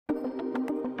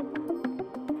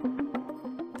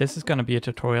This is going to be a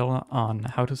tutorial on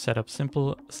how to set up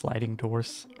simple sliding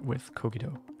doors with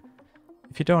COGITO.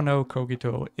 If you don't know,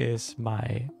 COGITO is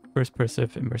my First Person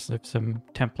Immersive Sim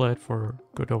template for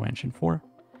Godot Engine 4.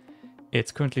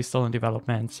 It's currently still in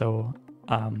development, so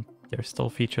there's still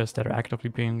features that are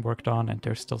actively being worked on and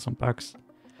there's still some bugs.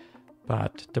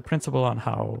 But the principle on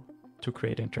how to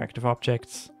create interactive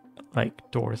objects like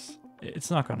doors,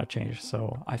 it's not going to change.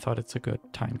 So I thought it's a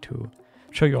good time to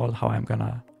show you all how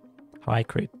I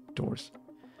create doors.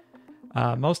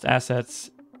 Most assets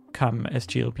come as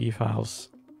GLB files,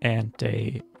 and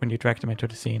when you drag them into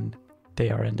the scene,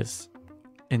 they are in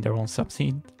their own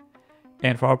subscene.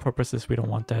 And for our purposes, we don't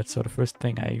want that. So the first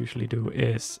thing I usually do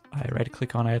is I right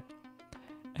click on it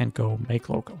and go make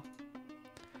local.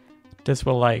 This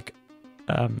will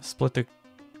split the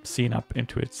scene up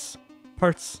into its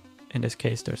parts. In this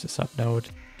case, there's a sub node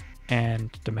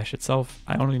and the mesh itself.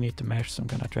 I only need the mesh, so I'm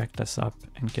gonna drag this up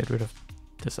and get rid of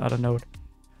this other node.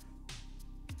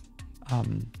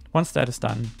 Once that is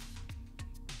done,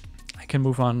 I can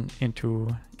move on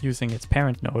into using its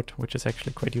parent node, which is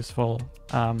actually quite useful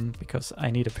because I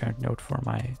need a parent node for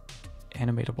my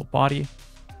animatable body.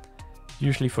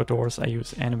 Usually for doors, I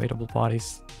use animatable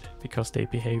bodies because they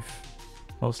behave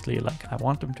mostly like I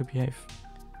want them to behave.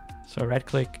 So right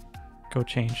click, go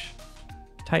change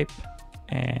type,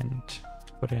 and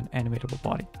put in animatable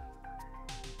body.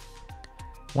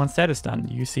 Once that is done,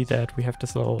 you see that we have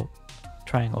this little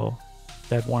triangle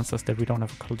that warns us that we don't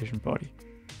have a collision body.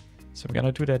 So I'm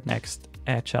gonna do that next.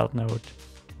 Add child node,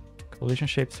 collision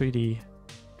shape 3D.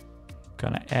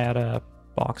 Gonna add a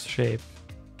box shape,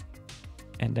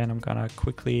 and then I'm gonna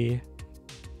quickly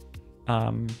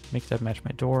make that match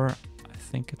my door. I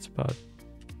think it's about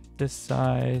this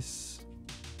size.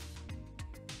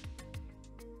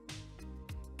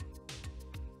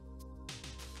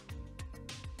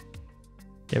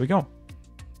 There we go.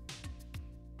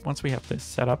 Once we have this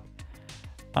set up,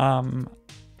 I'm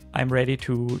ready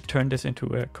to turn this into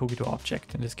a COGITO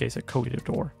object, in this case a COGITO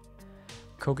door.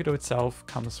 COGITO itself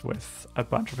comes with a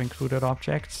bunch of included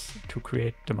objects to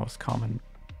create the most common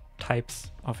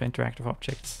types of interactive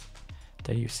objects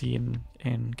that you see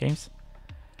in games.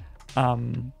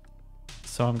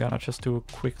 So I'm gonna just do a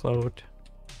quick load,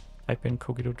 type in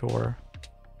COGITO door,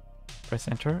 press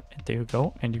enter, and there you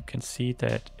go. And you can see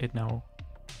that it now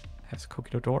has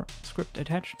COGITO door script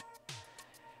attached.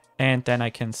 And then I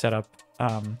can set up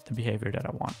the behavior that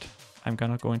I want. I'm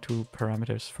gonna go into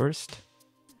parameters first.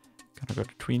 Gonna go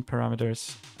to tween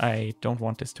parameters. I don't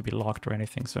want this to be locked or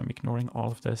anything, so I'm ignoring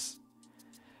all of this.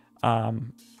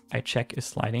 I check is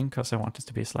sliding because I want this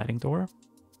to be a sliding door,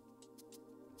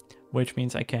 which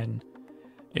means I can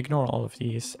ignore all of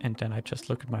these and then I just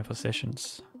look at my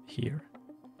positions here.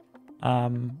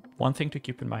 One thing to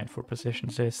keep in mind for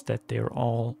positions is that they're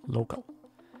all local.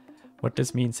 What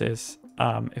this means is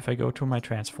if I go to my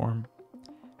transform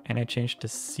and I change the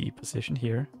C position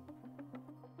here,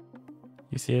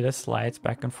 you see it slides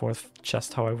back and forth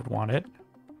just how I would want it.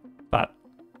 But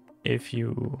if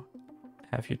you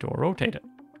have your door rotated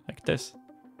like this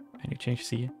and you change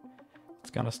C,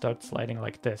 it's gonna start sliding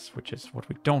like this, which is what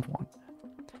we don't want.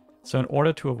 So in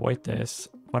order to avoid this,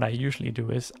 what I usually do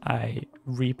is I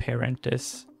reparent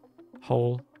this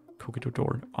whole COGITO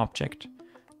door object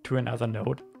to another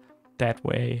node. That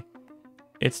way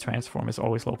its transform is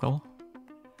always local.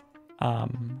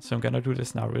 So I'm gonna do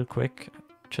this now real quick.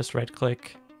 Just right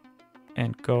click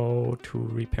and go to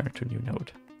reparent to new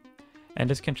node. And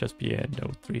this can just be a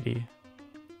node 3D.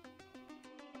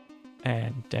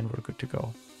 And then we're good to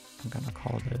go. I'm gonna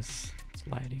call this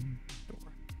sliding door.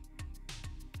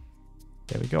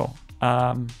 There we go.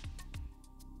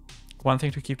 One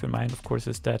thing to keep in mind, of course,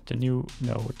 is that the new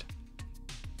node,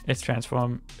 its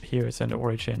transform here is in the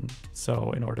origin.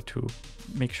 So in order to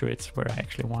make sure it's where I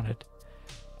actually want it,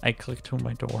 I click to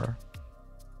my door,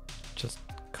 just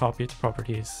copy its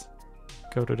properties,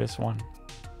 go to this one,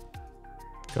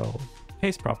 go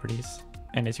paste properties.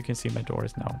 And as you can see, my door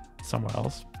is now somewhere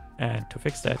else. And to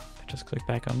fix that, I just click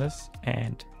back on this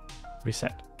and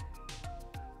reset.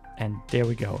 And there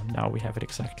we go. Now we have it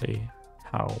exactly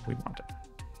how we want it.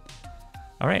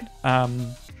 All right.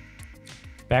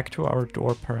 Back to our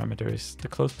door parameters. The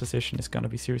close position is going to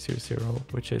be 0, 0, 0,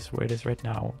 which is where it is right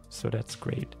now. So that's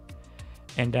great.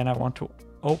 And then I want to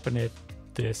open it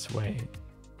this way.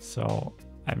 So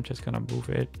I'm just going to move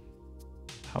it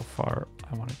how far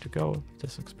I want it to go.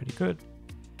 This looks pretty good.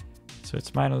 So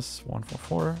it's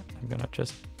 -144. I'm going to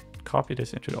just copy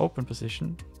this into the open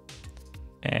position.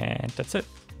 And that's it.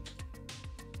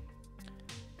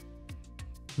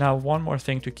 Now, one more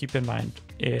thing to keep in mind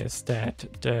is that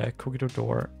the COGITO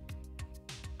door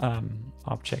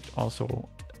object also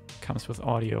comes with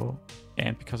audio,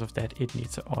 and because of that, it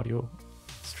needs an audio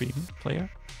stream player.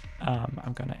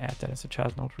 I'm gonna add that as a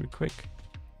child node real quick.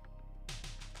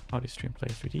 Audio stream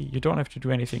player 3D. You don't have to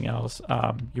do anything else.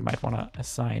 You might want to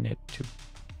assign it to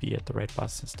be at the right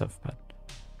bus and stuff, but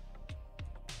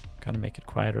gonna make it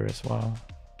quieter as well.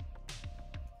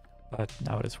 But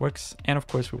now this works. And of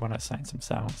course we want to assign some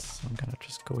sounds. So I'm gonna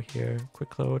just go here,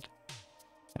 quick load.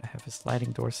 I have a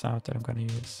sliding door sound that I'm gonna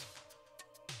use.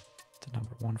 The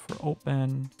number 1 for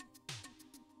open.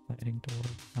 Sliding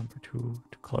door number 2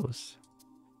 to close.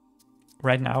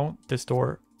 Right now, this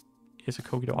door is a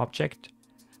COGITO object,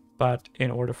 but in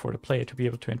order for the player to be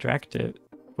able to interact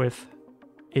with,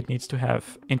 it needs to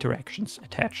have interactions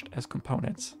attached as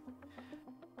components.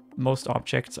 Most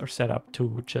objects are set up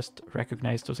to just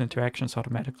recognize those interactions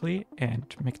automatically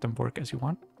and make them work as you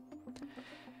want.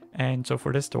 And so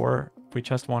for this door, we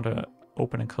just want to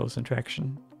open and close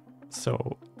interaction.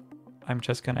 So I'm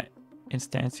just gonna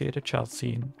instantiate a child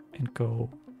scene and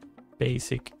go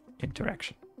basic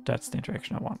interaction. That's the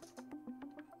interaction I want.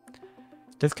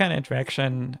 This kind of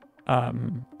interaction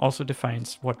also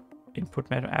defines what input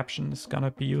meta action is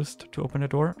gonna be used to open a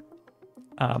door.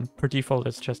 Per default,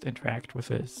 it's just interact with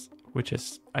this, which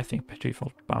is, I think, per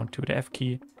default bound to the F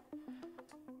key.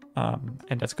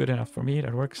 And that's good enough for me,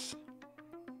 that works.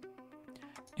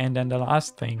 And then the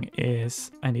last thing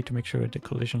is I need to make sure the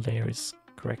collision layer is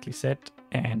correctly set,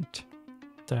 and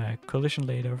the collision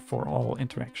layer for all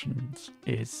interactions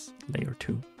is layer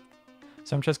 2.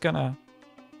 So I'm just gonna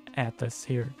add this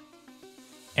here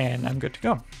and I'm good to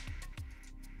go. All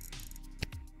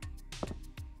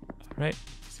right,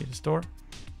 see this door.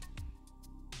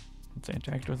 Once I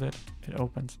interact with it, it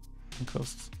opens and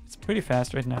closes. It's pretty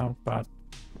fast right now, but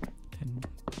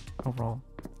overall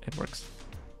it works.